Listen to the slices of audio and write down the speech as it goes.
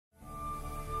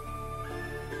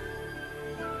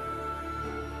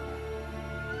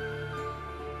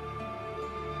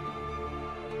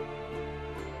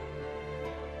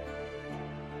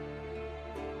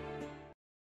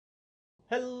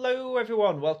Hello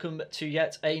everyone, welcome to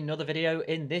yet another video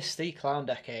in this, the clown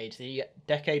decade, the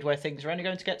decade where things are only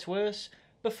going to get worse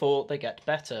before they get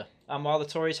better. And while the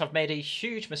Tories have made a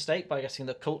huge mistake by getting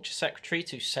the Culture Secretary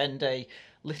to send a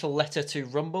little letter to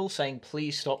Rumble saying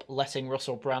please stop letting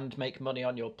Russell Brand make money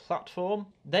on your platform,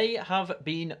 they have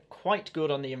been quite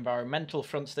good on the environmental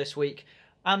fronts this week,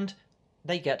 and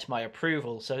they get my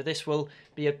approval. So this will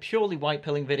be a purely white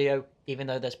pilling video, even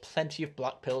though there's plenty of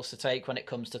black pills to take when it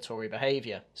comes to Tory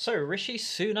behaviour. So Rishi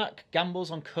Sunak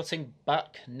gambles on cutting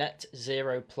back net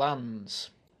zero plans.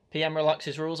 PM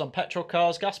relaxes rules on petrol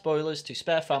cars, gas boilers to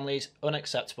spare families,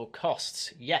 unacceptable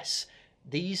costs. Yes,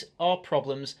 these are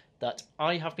problems that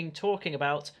I have been talking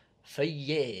about for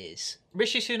years.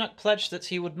 Rishi Sunak pledged that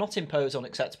he would not impose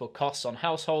unacceptable costs on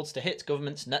households to hit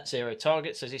government's net zero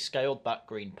targets as he scaled back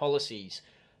green policies.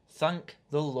 Thank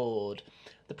the Lord.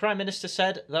 The Prime Minister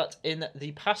said that in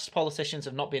the past politicians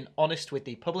have not been honest with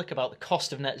the public about the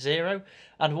cost of net zero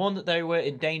and warned that they were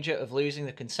in danger of losing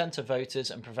the consent of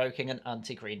voters and provoking an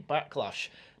anti-green backlash.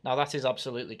 Now that is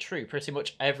absolutely true. Pretty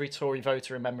much every Tory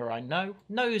voter and member I know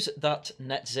knows that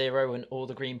net zero and all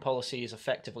the green policy is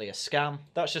effectively a scam.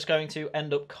 That's just going to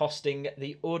end up costing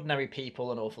the ordinary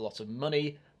people an awful lot of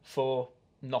money for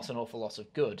not an awful lot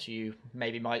of good. You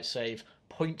maybe might save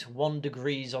 0.1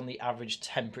 degrees on the average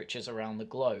temperatures around the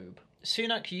globe.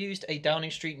 Sunak used a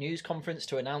Downing Street news conference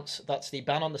to announce that the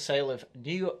ban on the sale of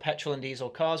new petrol and diesel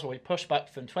cars will be pushed back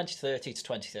from 2030 to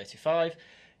 2035.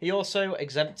 He also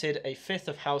exempted a fifth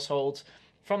of households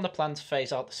from the plan to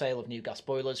phase out the sale of new gas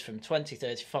boilers from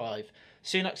 2035.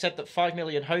 Sunak said that 5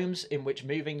 million homes in which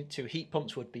moving to heat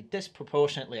pumps would be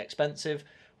disproportionately expensive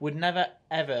would never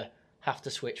ever have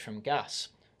to switch from gas.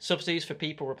 Subsidies for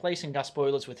people replacing gas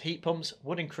boilers with heat pumps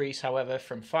would increase, however,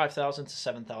 from 5,000 to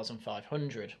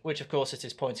 7,500, which of course it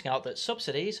is pointing out that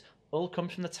subsidies all come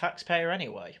from the taxpayer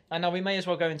anyway. And now we may as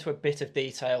well go into a bit of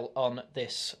detail on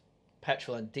this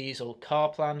petrol and diesel car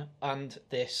plan and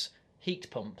this heat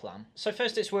pump plan. So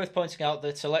first it's worth pointing out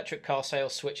that electric car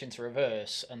sales switch into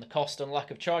reverse and the cost and lack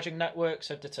of charging networks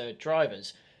have deterred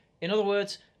drivers. In other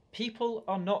words, people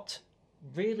are not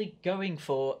really going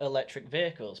for electric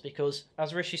vehicles because,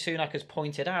 as Rishi Sunak has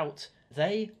pointed out,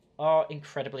 they are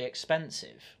incredibly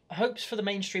expensive. Hopes for the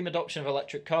mainstream adoption of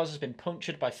electric cars has been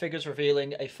punctured by figures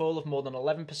revealing a fall of more than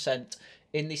 11%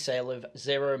 in the sale of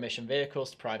zero-emission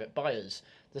vehicles to private buyers.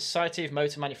 The Society of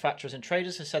Motor Manufacturers and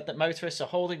Traders has said that motorists are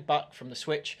holding back from the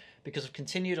switch because of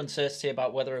continued uncertainty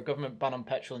about whether a government ban on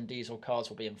petrol and diesel cars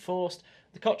will be enforced,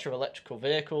 the culture of electrical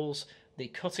vehicles, the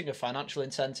cutting of financial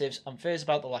incentives, and fears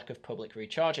about the lack of public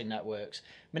recharging networks.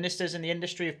 Ministers in the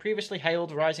industry have previously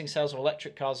hailed rising sales of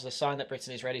electric cars as a sign that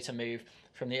Britain is ready to move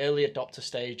from the early adopter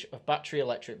stage of battery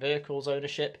electric vehicles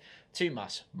ownership to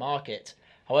mass market.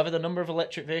 However, the number of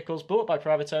electric vehicles bought by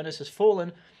private owners has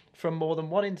fallen from more than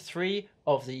 1 in 3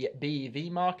 of the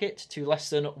BEV market to less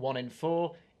than 1 in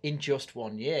 4 in just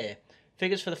 1 year.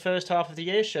 Figures for the first half of the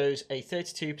year shows a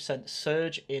 32%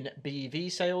 surge in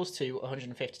BEV sales to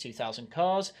 152,000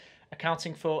 cars,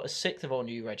 accounting for a sixth of all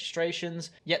new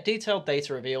registrations, yet detailed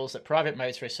data reveals that private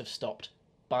motorists have stopped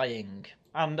buying.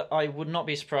 And I would not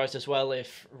be surprised as well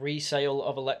if resale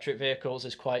of electric vehicles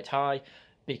is quite high,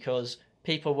 because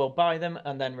people will buy them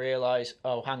and then realise,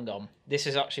 oh hang on, this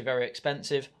is actually very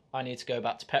expensive, I need to go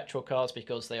back to petrol cars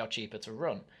because they are cheaper to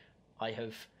run. I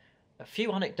have a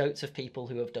few anecdotes of people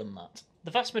who have done that.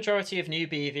 The vast majority of new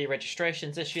BEV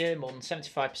registrations this year, more than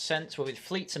 75%, were with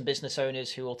fleets and business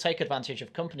owners who will take advantage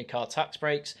of company car tax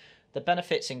breaks, the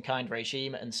benefits in kind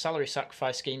regime, and salary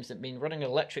sacrifice schemes that mean running an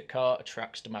electric car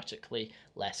attracts dramatically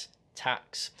less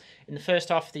tax. In the first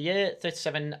half of the year,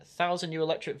 37,000 new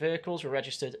electric vehicles were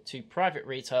registered to private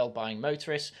retail buying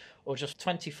motorists, or just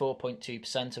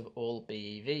 24.2% of all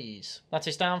BEVs. That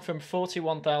is down from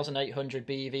 41,800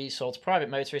 BEVs sold to private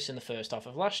motorists in the first half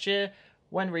of last year,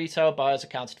 when retail buyers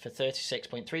accounted for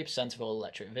 36.3% of all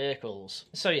electric vehicles.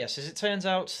 So yes, as it turns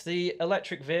out, the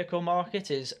electric vehicle market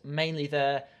is mainly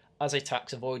there as a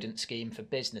tax avoidance scheme for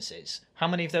businesses. How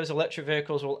many of those electric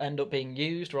vehicles will end up being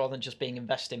used rather than just being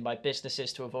invested in by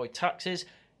businesses to avoid taxes?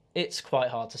 It's quite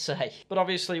hard to say. But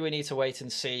obviously we need to wait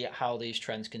and see how these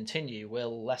trends continue.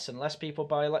 Will less and less people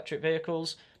buy electric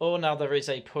vehicles? Or now there is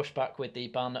a pushback with the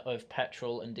ban of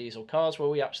petrol and diesel cars, will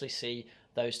we actually see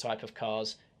those type of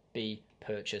cars be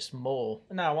purchased more?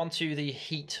 Now onto the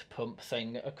heat pump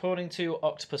thing. According to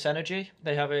Octopus Energy,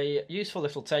 they have a useful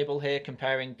little table here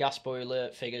comparing gas boiler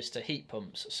figures to heat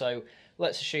pumps. So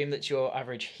let's assume that your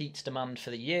average heat demand for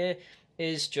the year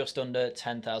is just under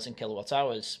 10,000 kilowatt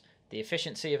hours. The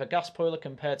efficiency of a gas boiler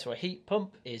compared to a heat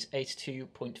pump is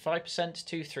 82.5%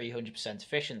 to 300%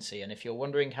 efficiency, and if you're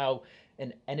wondering how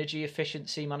and energy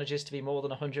efficiency manages to be more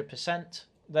than 100%.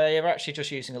 They are actually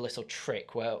just using a little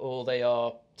trick where all they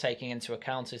are taking into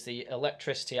account is the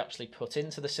electricity actually put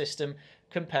into the system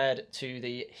compared to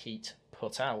the heat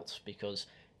put out, because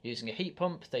using a heat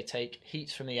pump they take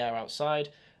heat from the air outside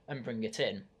and bring it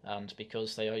in, and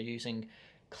because they are using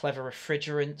clever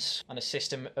refrigerants and a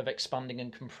system of expanding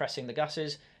and compressing the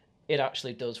gases, it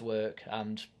actually does work,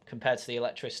 and compared to the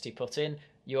electricity put in,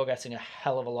 you're getting a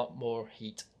hell of a lot more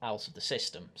heat out of the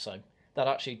system, so that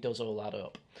actually does all add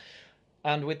up.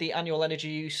 And with the annual energy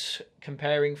use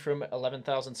comparing from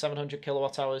 11,700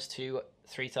 kilowatt hours to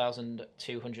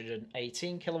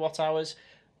 3,218 kilowatt hours,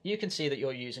 you can see that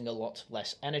you're using a lot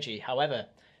less energy. However,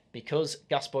 because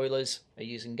gas boilers are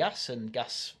using gas, and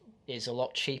gas is a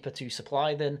lot cheaper to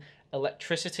supply than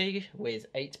electricity, with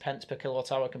 8 pence per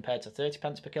kilowatt hour compared to 30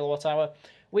 pence per kilowatt hour,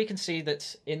 we can see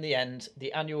that in the end,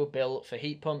 the annual bill for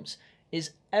heat pumps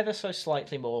is ever so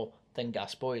slightly more than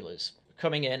gas boilers,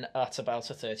 coming in at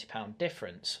about a £30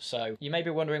 difference. So you may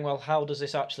be wondering, well, how does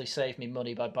this actually save me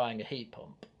money by buying a heat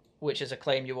pump? Which is a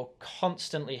claim you will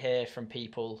constantly hear from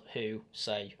people who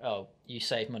say, oh, you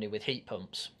save money with heat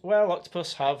pumps. Well,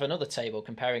 Octopus have another table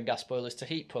comparing gas boilers to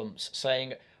heat pumps,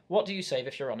 saying, what do you save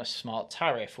if you're on a smart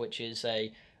tariff, which is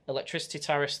a electricity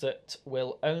tariff that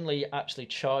will only actually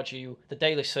charge you the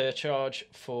daily surcharge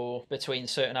for between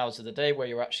certain hours of the day where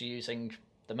you're actually using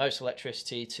the most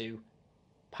electricity to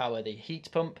power the heat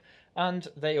pump, and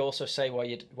they also say why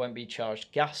you won't be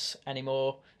charged gas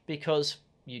anymore because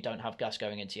you don't have gas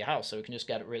going into your house, so we can just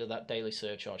get rid of that daily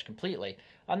surcharge completely.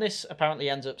 And this apparently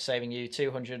ends up saving you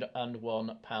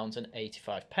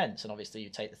 £201.85, and obviously you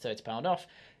take the £30 off,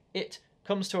 it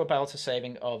comes to about a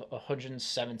saving of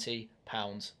 £170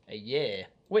 a year,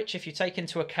 which, if you take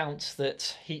into account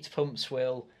that heat pumps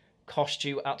will cost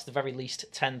you at the very least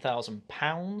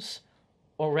 £10,000,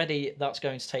 already that's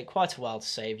going to take quite a while to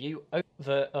save you,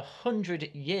 over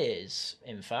 100 years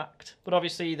in fact. But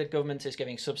obviously the government is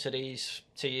giving subsidies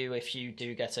to you if you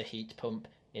do get a heat pump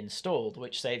installed,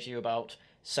 which saves you about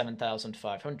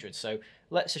 £7,500. So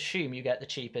let's assume you get the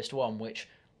cheapest one, which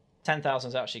 £10,000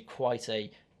 is actually quite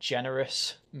a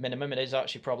generous minimum. It is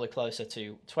actually probably closer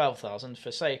to £12,000.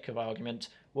 For sake of argument,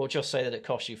 we'll just say that it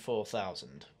costs you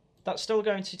 £4,000. That's still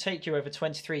going to take you over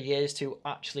 23 years to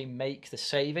actually make the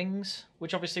savings,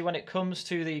 which obviously when it comes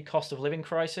to the cost of living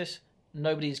crisis,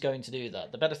 nobody's going to do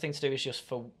that. The better thing to do is just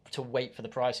to wait for the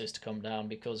prices to come down,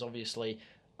 because obviously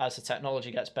as the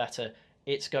technology gets better,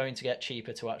 it's going to get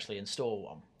cheaper to actually install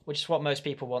one, which is what most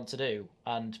people want to do,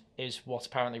 and is what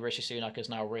apparently Rishi Sunak has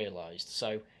now realised.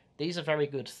 So these are very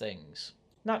good things.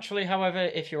 Naturally, however,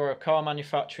 if you're a car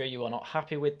manufacturer, you are not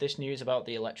happy with this news about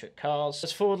the electric cars,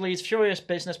 as Ford leads furious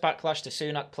business backlash to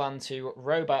Sunak plan to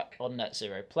row back on net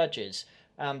zero pledges.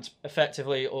 And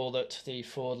effectively all that the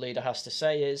Ford leader has to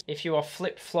say is, if you are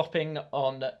flip-flopping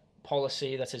on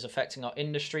policy that is affecting our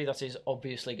industry, that is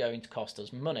obviously going to cost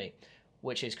us money,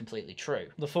 which is completely true.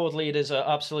 The Ford leaders are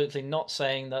absolutely not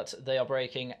saying that they are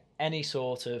breaking any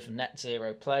sort of net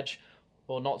zero pledge,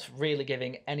 or not really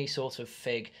giving any sort of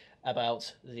fig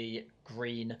about the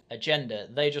green agenda.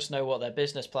 They just know what their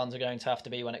business plans are going to have to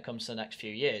be when it comes to the next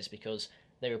few years, because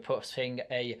they were putting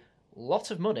a lot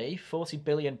of money, £40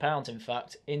 billion in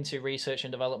fact, into research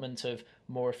and development of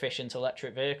more efficient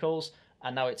electric vehicles,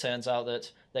 and now it turns out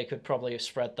that they could probably have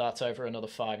spread that over another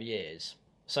 5 years.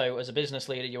 So as a business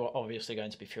leader, you're obviously going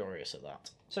to be furious at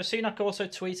that. So Sunak also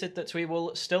tweeted that we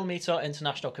will still meet our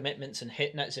international commitments and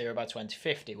hit net zero by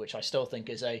 2050, which I still think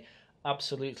is a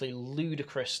absolutely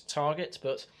ludicrous target,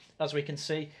 but as we can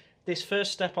see, this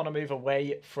first step on a move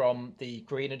away from the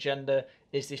green agenda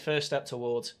is the first step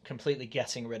towards completely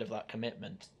getting rid of that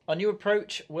commitment. Our new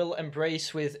approach will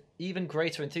embrace with even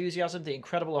greater enthusiasm the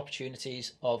incredible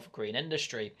opportunities of green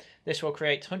industry. This will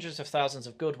create hundreds of thousands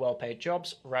of good, well-paid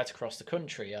jobs right across the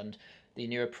country, and the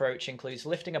new approach includes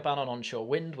lifting a ban on onshore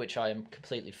wind, which I am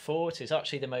completely for. It is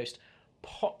actually the most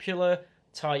popular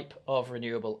type of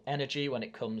renewable energy when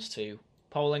it comes to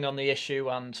polling on the issue,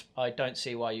 and I don't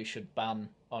see why you should ban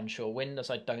onshore wind, as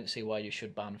I don't see why you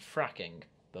should ban fracking.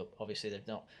 But obviously they've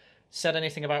not said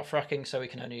anything about fracking, so we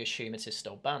can only assume it is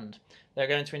still banned. They're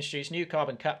going to introduce new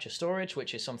carbon capture storage,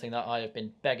 which is something that I have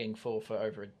been begging for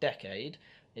over a decade.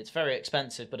 It's very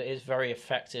expensive, but it is very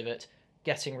effective at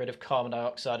getting rid of carbon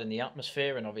dioxide in the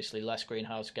atmosphere, and obviously less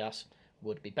greenhouse gas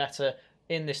would be better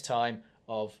in this time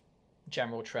of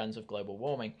general trends of global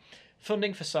warming.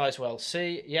 Funding for Sizewell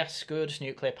C, yes, good.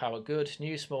 Nuclear power, good.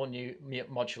 New small new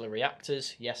modular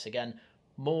reactors, yes, again.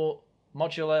 More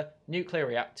modular nuclear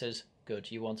reactors,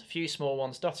 good. You want a few small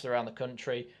ones dotted around the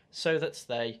country so that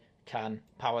they can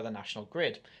power the national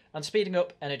grid, and speeding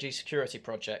up energy security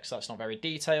projects. That's not very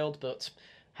detailed, but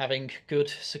having good,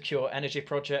 secure energy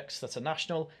projects that are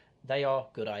national, they are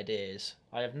good ideas.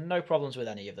 I have no problems with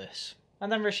any of this.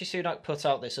 And then Rishi Sunak put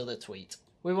out this other tweet.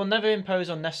 We will never impose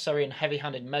unnecessary and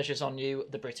heavy-handed measures on you,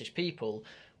 the British people.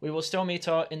 We will still meet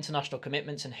our international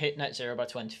commitments and hit net zero by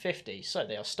 2050. So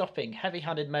they are stopping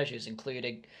heavy-handed measures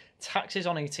including taxes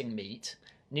on eating meat,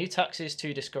 new taxes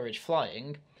to discourage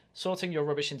flying, sorting your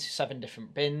rubbish into 7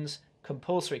 different bins,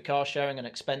 compulsory car sharing and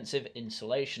expensive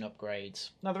insulation upgrades.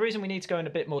 Now the reason we need to go in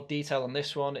a bit more detail on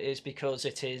this one is because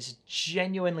it is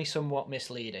genuinely somewhat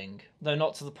misleading, though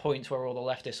not to the point where all the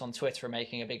leftists on Twitter are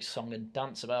making a big song and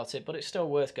dance about it, but it's still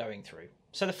worth going through.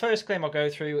 So the first claim I'll go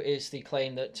through is the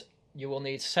claim that you will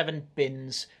need 7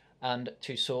 bins and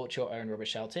to sort your own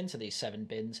rubbish out into these 7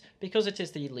 bins because it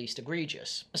is the least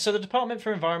egregious. So the Department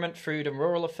for Environment, Food and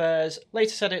Rural Affairs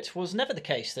later said it was never the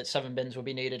case that 7 bins would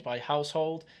be needed by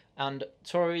household, and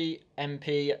Tory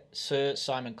MP Sir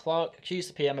Simon Clarke accused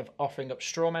the PM of offering up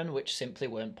strawmen which simply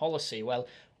weren't policy. Well,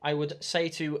 I would say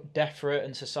to DEFRA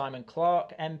and Sir Simon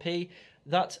Clarke MP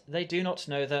that they do not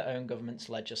know their own government's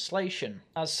legislation,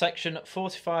 as Section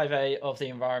 45A of the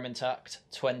Environment Act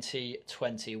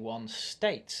 2021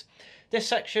 states. This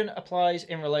section applies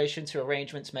in relation to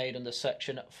arrangements made under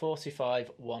Section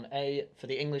 45(1)(a) for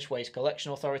the English Waste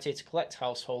Collection Authority to collect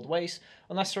household waste,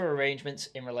 unless there are arrangements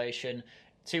in relation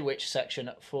to which Section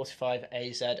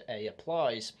 45AZA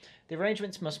applies. The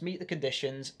arrangements must meet the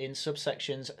conditions in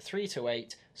subsections 3 to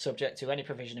 8, subject to any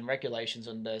provision in regulations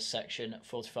under Section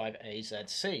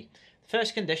 45AZC. The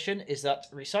first condition is that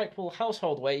recyclable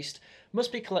household waste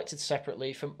must be collected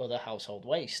separately from other household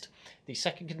waste. The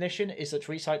second condition is that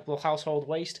recyclable household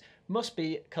waste must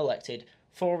be collected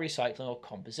for recycling or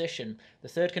composition. The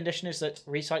third condition is that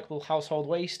recyclable household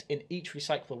waste in each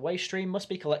recyclable waste stream must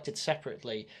be collected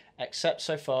separately, except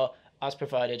so far as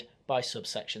provided by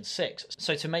subsection 6.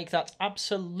 So to make that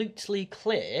absolutely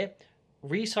clear,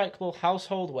 recyclable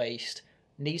household waste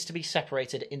needs to be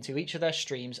separated into each of their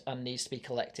streams and needs to be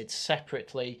collected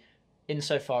separately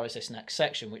insofar as this next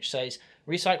section, which says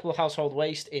recyclable household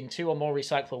waste in 2 or more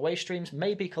recyclable waste streams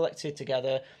may be collected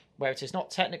together where it is not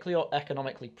technically or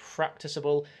economically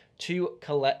practicable to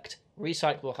collect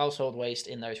recyclable household waste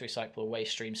in those recyclable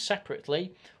waste streams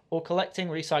separately, or collecting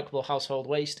recyclable household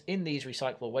waste in these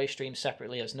recyclable waste streams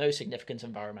separately has no significant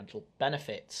environmental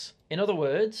benefits. In other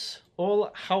words,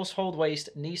 all household waste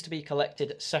needs to be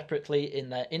collected separately in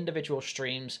their individual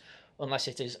streams unless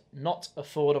it is not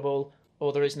affordable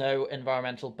or there is no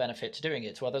environmental benefit to doing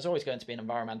it. Well, there's always going to be an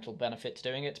environmental benefit to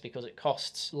doing it because it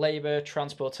costs labour,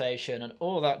 transportation and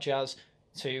all that jazz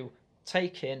to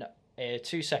take in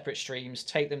 2 separate streams,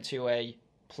 take them to a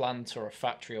plant or a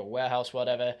factory or warehouse,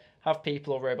 whatever, have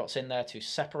people or robots in there to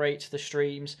separate the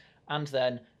streams and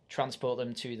then transport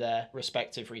them to their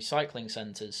respective recycling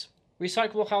centres.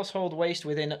 Recyclable household waste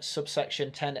within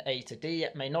subsection 10A to D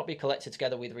may not be collected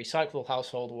together with recyclable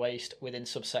household waste within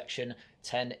subsection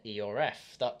 10E or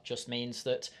F. That just means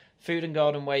that food and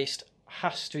garden waste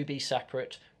has to be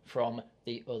separate from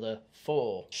the other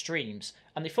 4 streams.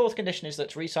 And the fourth condition is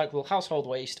that recyclable household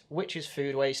waste, which is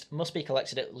food waste, must be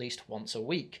collected at least once a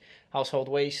week. Household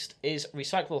waste is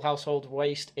recyclable household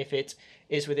waste if it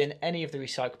is within any of the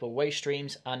recyclable waste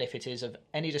streams and if it is of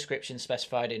any description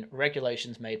specified in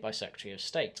regulations made by Secretary of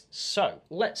State. So,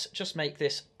 let's just make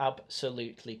this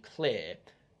absolutely clear.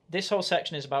 This whole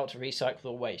section is about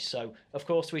recyclable waste, so of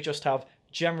course we just have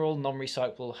general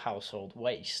non-recyclable household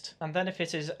waste. And then if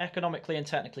it is economically and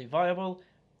technically viable,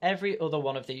 every other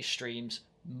one of these streams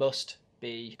must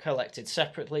be collected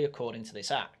separately according to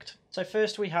this act. So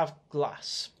first we have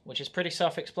glass, which is pretty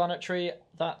self-explanatory.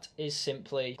 That is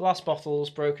simply glass bottles,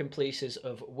 broken pieces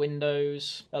of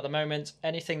windows. At the moment,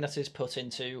 anything that is put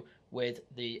into with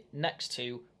the next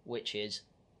 2, which is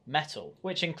metal,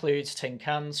 which includes tin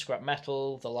cans, scrap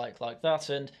metal, the like that,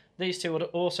 and these 2 would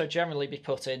also generally be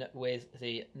put in with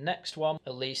the next one,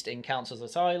 at least in councils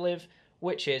that I live,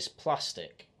 which is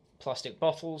plastic. Plastic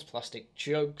bottles, plastic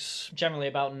jugs, generally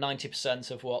about 90%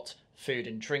 of what food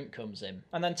and drink comes in.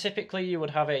 And then typically you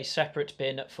would have a separate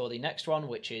bin for the next one,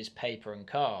 which is paper and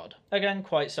card. Again,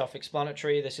 quite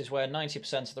self-explanatory. This is where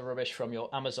 90% of the rubbish from your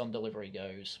Amazon delivery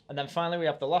goes. And then finally we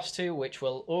have the last 2, which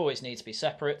will always need to be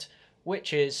separate,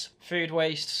 which is food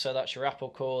waste, so that's your apple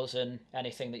cores and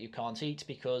anything that you can't eat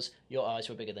because your eyes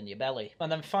were bigger than your belly.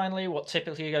 And then finally, what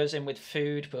typically goes in with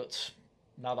food, but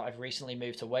now that I've recently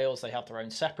moved to Wales, they have their own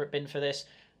separate bin for this,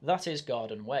 that is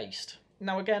garden waste.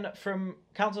 Now again, from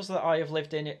councils that I have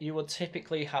lived in, you would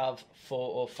typically have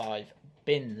 4 or 5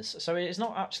 bins, so it is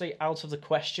not actually out of the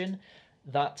question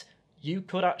that you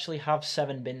could actually have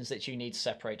 7 bins that you need to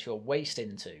separate your waste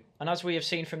into. And as we have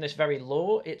seen from this very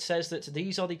law, it says that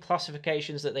these are the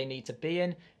classifications that they need to be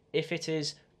in if it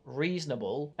is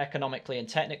reasonable economically and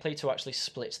technically to actually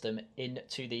split them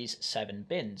into these 7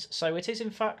 bins. So it is in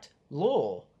fact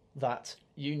law that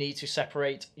you need to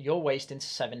separate your waste into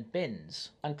 7 bins.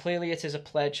 And clearly it is a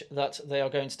pledge that they are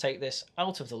going to take this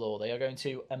out of the law. They are going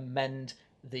to amend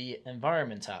the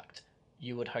Environment Act,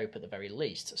 you would hope at the very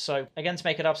least. So again, to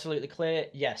make it absolutely clear,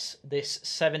 yes, this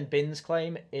 7 bins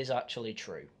claim is actually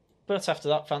true. But after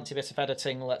that fancy bit of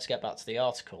editing, let's get back to the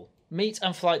article. Meat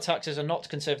and flight taxes are not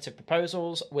Conservative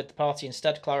proposals, with the party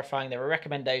instead clarifying there are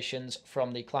recommendations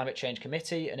from the Climate Change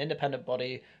Committee, an independent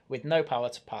body with no power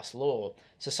to pass law.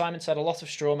 So Simon said a lot of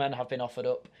straw men have been offered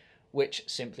up, which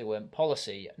simply weren't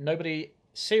policy. Nobody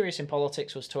serious in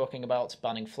politics was talking about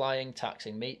banning flying,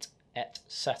 taxing meat,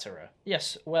 etc.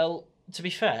 Yes, well, to be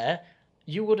fair,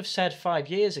 you would have said 5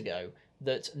 years ago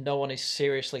that no one is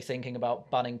seriously thinking about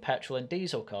banning petrol and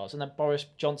diesel cars, and then Boris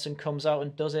Johnson comes out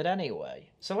and does it anyway.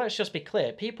 So let's just be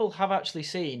clear, people have actually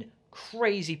seen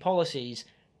crazy policies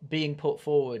being put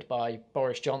forward by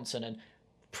Boris Johnson and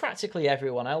practically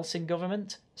everyone else in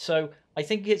government. So I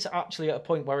think it's actually at a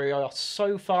point where we are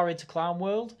so far into clown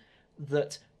world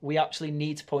that we actually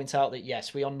need to point out that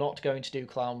yes, we are not going to do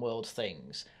clown world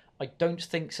things. I don't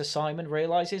think Sir Simon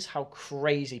realises how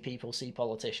crazy people see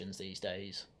politicians these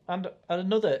days. And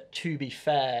another, to be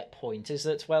fair, point is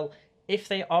that, well, if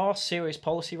they are serious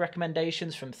policy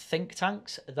recommendations from think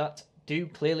tanks that do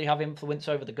clearly have influence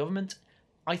over the government,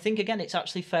 I think, again, it's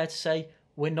actually fair to say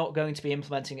we're not going to be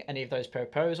implementing any of those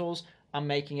proposals and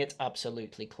making it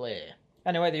absolutely clear.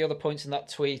 Anyway, the other points in that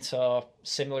tweet are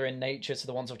similar in nature to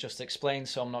the ones I've just explained,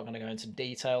 so I'm not going to go into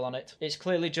detail on it. It's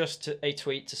clearly just a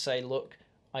tweet to say, look,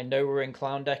 I know we're in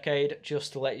Clown Decade,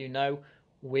 just to let you know,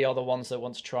 we are the ones that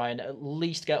want to try and at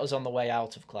least get us on the way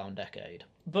out of Clown Decade.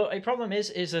 But a problem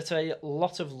is that a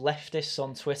lot of leftists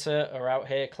on Twitter are out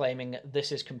here claiming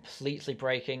this is completely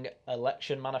breaking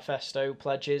election manifesto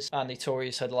pledges and the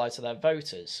Tories had lied to their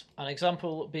voters. An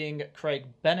example being Craig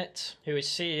Bennett, who is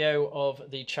CEO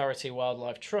of the charity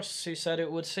Wildlife Trusts, who said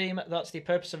it would seem that the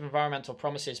purpose of environmental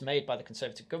promises made by the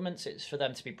Conservative governments is for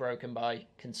them to be broken by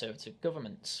Conservative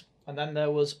governments. And then there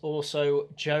was also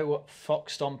Joe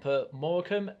Foxstomper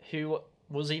Morecambe, who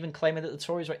was even claiming that the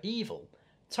Tories were evil.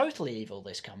 Totally evil,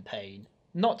 this campaign.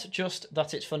 Not just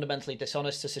that it's fundamentally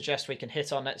dishonest to suggest we can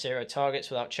hit our net zero targets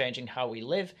without changing how we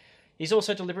live, he's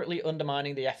also deliberately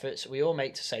undermining the efforts we all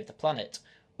make to save the planet.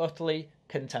 Utterly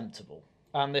contemptible.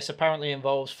 And this apparently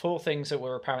involves 4 things that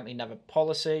were apparently never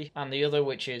policy, and the other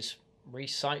which is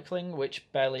recycling,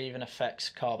 which barely even affects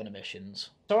carbon emissions.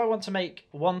 So I want to make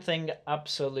one thing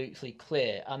absolutely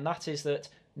clear, and that is that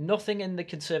nothing in the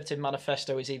Conservative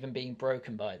manifesto is even being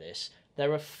broken by this.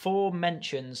 There are 4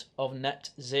 mentions of net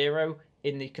zero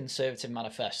in the Conservative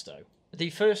manifesto. The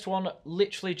first one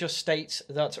literally just states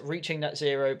that reaching net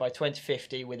zero by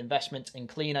 2050 with investment in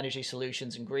clean energy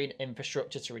solutions and green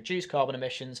infrastructure to reduce carbon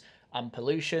emissions and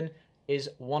pollution is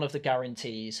one of the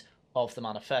guarantees of the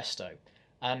manifesto.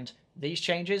 And these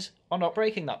changes are not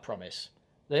breaking that promise.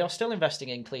 They are still investing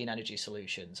in clean energy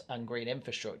solutions and green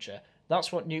infrastructure.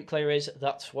 That's what nuclear is,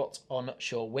 that's what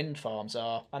onshore wind farms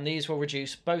are, and these will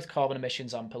reduce both carbon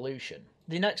emissions and pollution.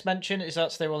 The next mention is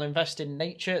that they will invest in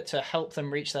nature to help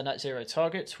them reach their net zero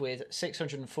targets with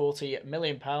 £640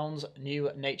 million new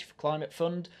Nature for Climate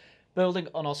Fund, building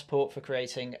on our support for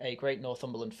creating a Great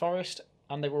Northumberland Forest,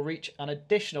 and they will reach an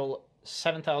additional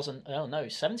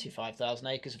 75,000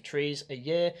 acres of trees a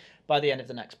year by the end of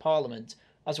the next Parliament,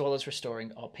 as well as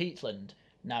restoring our peatland.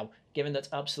 Now, given that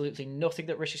absolutely nothing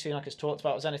that Rishi Sunak has talked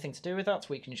about has anything to do with that,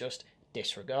 we can just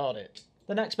disregard it.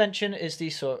 The next mention is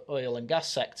the oil and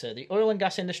gas sector. The oil and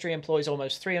gas industry employs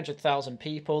almost 300,000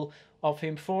 people, of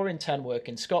whom 4 in 10 work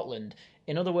in Scotland.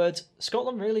 In other words,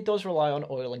 Scotland really does rely on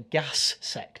oil and gas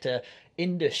sector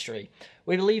industry.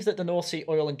 We believe that the North Sea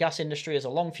oil and gas industry has a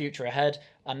long future ahead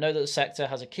and know that the sector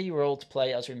has a key role to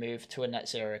play as we move to a net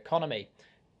zero economy.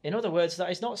 In other words,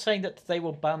 that is not saying that they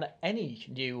will ban any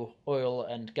new oil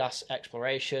and gas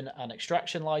exploration and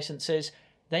extraction licenses.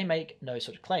 They make no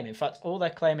such claim. In fact, all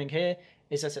they're claiming here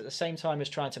is that at the same time as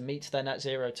trying to meet their net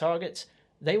zero targets,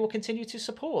 they will continue to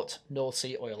support North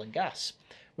Sea oil and gas.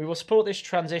 We will support this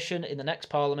transition in the next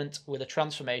Parliament with a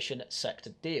transformation sector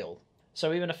deal.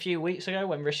 So even a few weeks ago,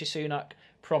 when Rishi Sunak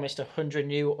promised 100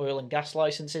 new oil and gas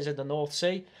licenses in the North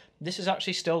Sea, this is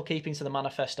actually still keeping to the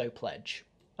manifesto pledge.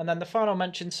 And then the final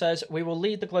mention says, we will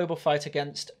lead the global fight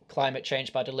against climate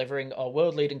change by delivering our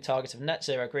world-leading target of net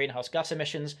zero greenhouse gas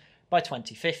emissions by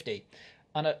 2050.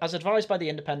 And as advised by the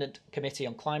Independent Committee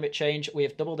on Climate Change, we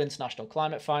have doubled international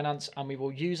climate finance, and we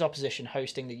will use our position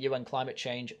hosting the UN Climate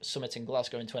Change Summit in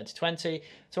Glasgow in 2020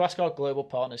 to ask our global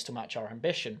partners to match our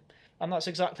ambition. And that's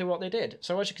exactly what they did.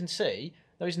 So as you can see,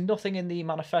 there is nothing in the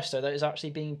manifesto that is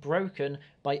actually being broken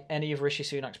by any of Rishi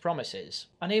Sunak's promises.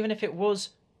 And even if it was,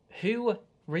 who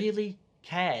really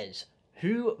cares?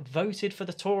 Who voted for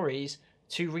the Tories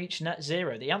to reach net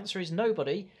zero? The answer is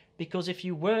nobody, because if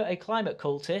you were a climate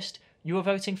cultist, you were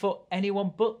voting for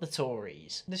anyone but the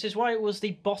Tories. This is why it was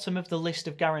the bottom of the list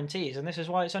of guarantees, and this is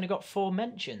why it's only got 4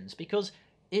 mentions, because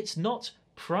it's not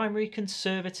primary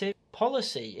Conservative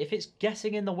policy. If it's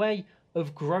getting in the way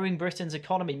of growing Britain's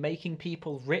economy, making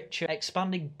people richer,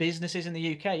 expanding businesses in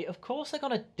the UK, of course they're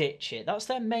going to ditch it. That's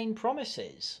their main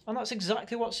promises. And that's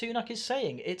exactly what Sunak is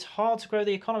saying. It's hard to grow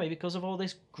the economy because of all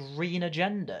this green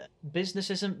agenda. Business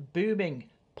isn't booming,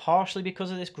 partially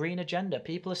because of this green agenda.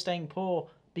 People are staying poor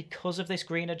because of this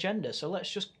green agenda. So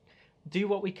let's just do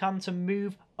what we can to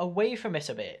move away from it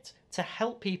a bit, to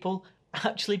help people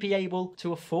actually be able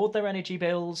to afford their energy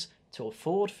bills, to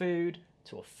afford food,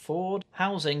 to afford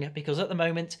housing, because at the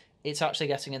moment it's actually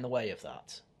getting in the way of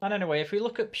that. And anyway, if we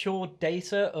look at pure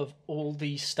data of all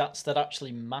these stats that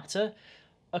actually matter,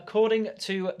 according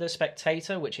to The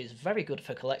Spectator, which is very good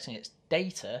for collecting its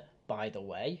data, by the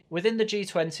way, within the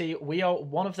G20 we are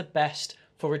one of the best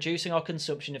for reducing our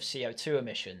consumption of CO2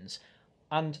 emissions.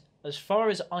 And as far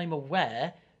as I'm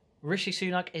aware, Rishi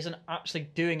Sunak isn't actually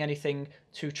doing anything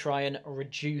to try and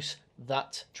reduce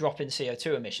that drop in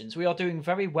CO2 emissions. We are doing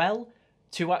very well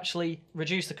to actually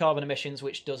reduce the carbon emissions,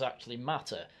 which does actually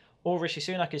matter. All Rishi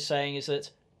Sunak is saying is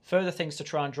that further things to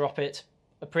try and drop it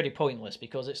are pretty pointless,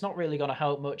 because it's not really going to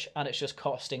help much and it's just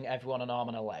costing everyone an arm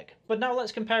and a leg. But now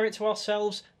let's compare it to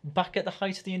ourselves back at the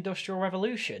height of the Industrial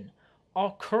Revolution.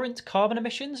 Our current carbon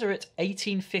emissions are at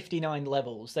 1859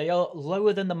 levels. They are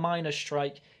lower than the miners'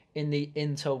 strike in the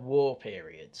interwar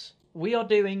periods. We are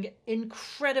doing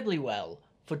incredibly well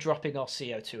for dropping our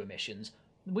CO2 emissions.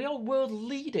 We are world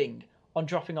leading on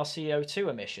dropping our CO2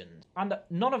 emissions. And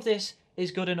none of this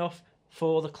is good enough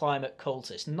for the climate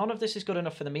cultists. None of this is good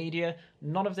enough for the media.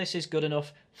 None of this is good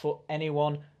enough for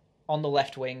anyone on the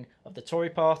left wing of the Tory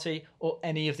party or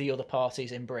any of the other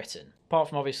parties in Britain, apart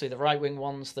from obviously the right-wing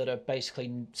ones that are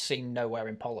basically seen nowhere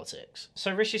in politics.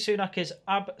 So Rishi Sunak is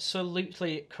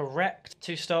absolutely correct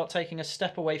to start taking a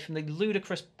step away from the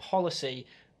ludicrous policy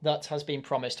that has been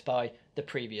promised by the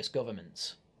previous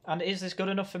governments. And is this good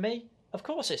enough for me? Of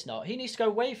course it's not. He needs to go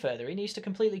way further. He needs to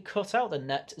completely cut out the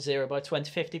net zero by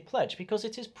 2050 pledge, because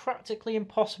it is practically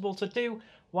impossible to do,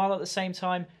 while at the same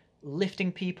time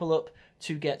lifting people up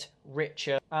to get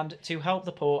richer and to help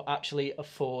the poor actually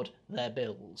afford their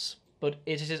bills. But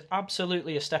it is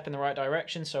absolutely a step in the right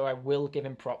direction, so I will give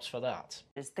him props for that.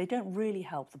 They don't really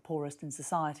help the poorest in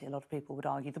society, a lot of people would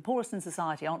argue. The poorest in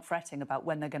society aren't fretting about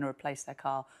when they're going to replace their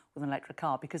car with an electric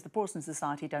car, because the poorest in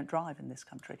society don't drive in this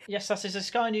country. Yes, that is a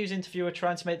Sky News interviewer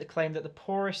trying to make the claim that the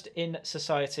poorest in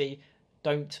society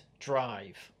don't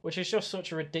drive, which is just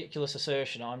such a ridiculous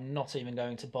assertion. I'm not even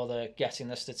going to bother getting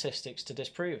the statistics to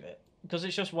disprove it, because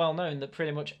it's just well known that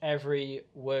pretty much every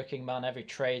working man, every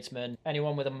tradesman,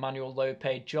 anyone with a manual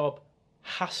low-paid job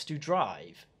has to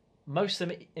drive. Most of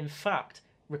them, in fact,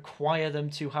 require them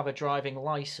to have a driving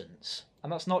licence.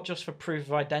 And that's not just for proof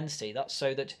of identity, that's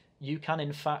so that you can,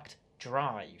 in fact,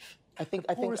 drive. I think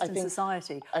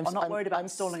society are not worried about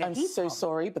installing a heat pump. I'm so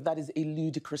sorry, but that is a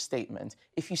ludicrous statement.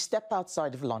 If you step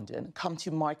outside of London, come to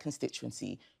my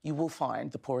constituency, you will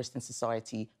find the poorest in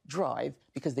society drive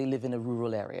because they live in a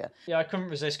rural area. Yeah, I couldn't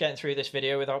resist getting through this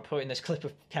video without putting this clip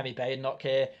of Kemi Badenoch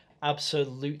here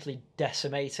absolutely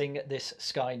decimating this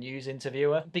Sky News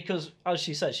interviewer, because, as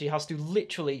she says, she has to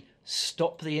literally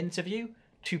stop the interview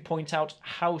to point out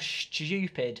how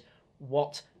stupid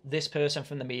what this person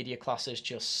from the media class has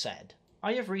just said.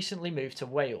 I have recently moved to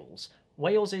Wales.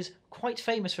 Wales is quite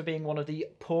famous for being one of the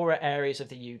poorer areas of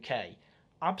the UK.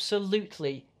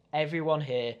 Absolutely everyone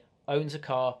here owns a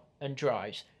car and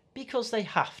drives because they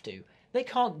have to. They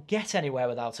can't get anywhere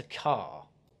without a car.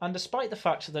 And despite the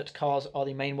fact that cars are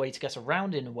the main way to get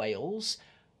around in Wales,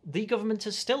 the government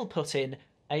has still put in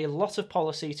a lot of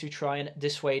policy to try and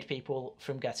dissuade people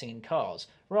from getting in cars,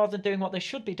 rather than doing what they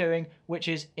should be doing, which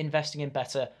is investing in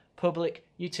better public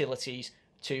utilities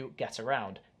to get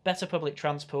around. Better public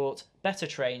transport, better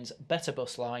trains, better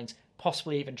bus lines,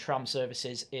 possibly even tram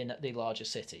services in the larger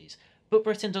cities. But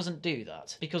Britain doesn't do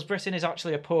that, because Britain is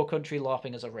actually a poor country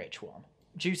larping as a rich one,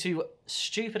 due to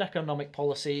stupid economic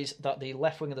policies that the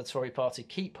left wing of the Tory party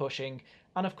keep pushing,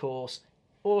 and of course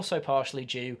also partially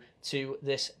due to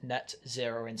this net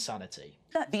zero insanity.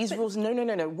 These rules, no.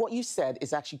 What you said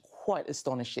is actually quite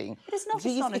astonishing. It is not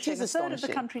astonishing. It is a third of the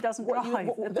country doesn't drive.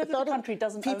 A third of the country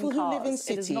doesn't own People who live in cars.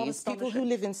 It is not cities, people who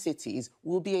live in cities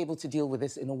will be able to deal with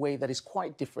this in a way that is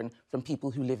quite different from people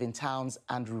who live in towns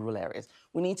and rural areas.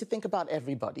 We need to think about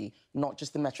everybody, not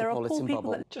just the metropolitan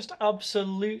bubble. Just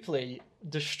absolutely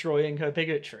destroying her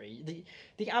bigotry.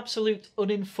 The absolute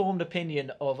uninformed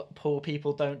opinion of poor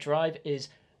people don't drive is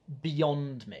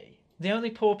beyond me. The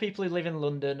only poor people who live in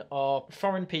London are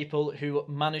foreign people who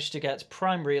manage to get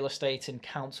prime real estate in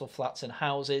council flats and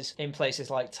houses in places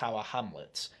like Tower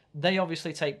Hamlets. They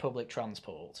obviously take public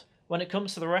transport. When it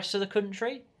comes to the rest of the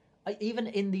country, even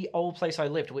in the old place I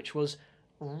lived, which was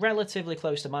relatively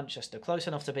close to Manchester, close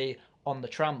enough to be on the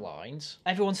tram lines,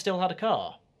 everyone still had a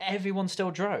car. Everyone still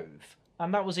drove.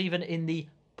 And that was even in the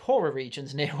poorer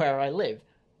regions near where I live,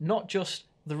 not just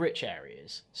the rich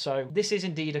areas. So this is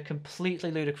indeed a completely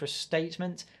ludicrous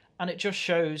statement, and it just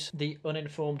shows the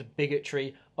uninformed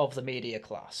bigotry of the media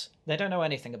class. They don't know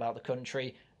anything about the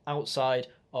country outside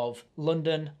of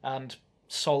London and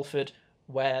Salford,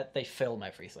 where they film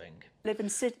everything. Live in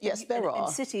Yes, there are.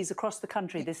 In cities across the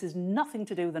country. This has nothing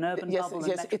to do with an urban bubble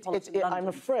and metropolitan London. I'm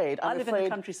afraid. I live in the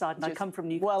countryside and I come from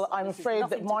Newcastle. Well, I'm afraid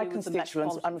that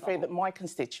my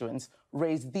constituents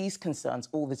raise these concerns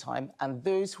all the time, and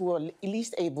those who are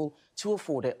least able to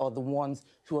afford it are the ones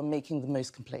who are making the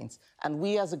most complaints. And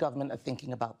we as a government are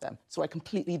thinking about them. So I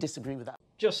completely disagree with that.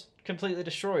 Just completely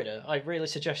destroyed her. I really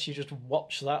suggest you just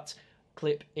watch that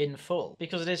clip in full,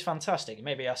 because it is fantastic. You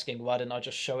may be asking, why didn't I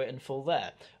just show it in full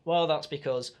there? Well, that's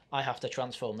because I have to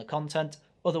transform the content,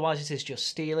 otherwise it is just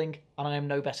stealing, and I am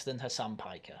no better than her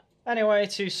sandpiper. Anyway,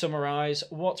 to summarise,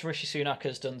 what Rishi Sunak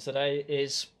has done today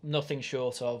is nothing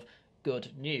short of good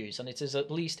news, and it is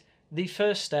at least the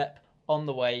first step on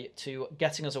the way to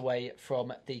getting us away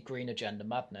from the green agenda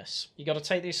madness. You got to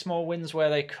take these small wins where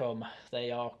they come.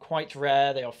 They are quite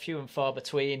rare, they are few and far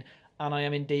between, and I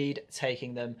am indeed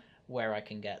taking them where I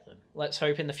can get them. Let's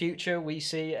hope in the future we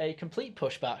see a complete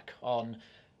pushback on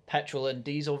petrol and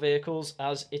diesel vehicles,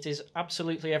 as it is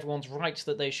absolutely everyone's right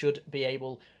that they should be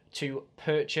able to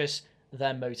purchase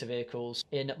their motor vehicles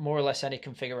in more or less any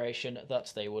configuration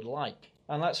that they would like.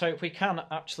 And let's hope we can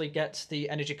actually get the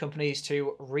energy companies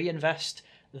to reinvest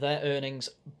their earnings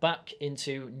back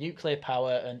into nuclear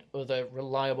power and other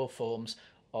reliable forms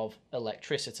of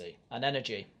electricity and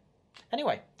energy.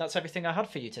 Anyway, that's everything I had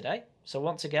for you today. So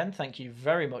once again, thank you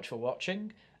very much for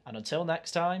watching, and until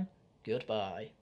next time, goodbye.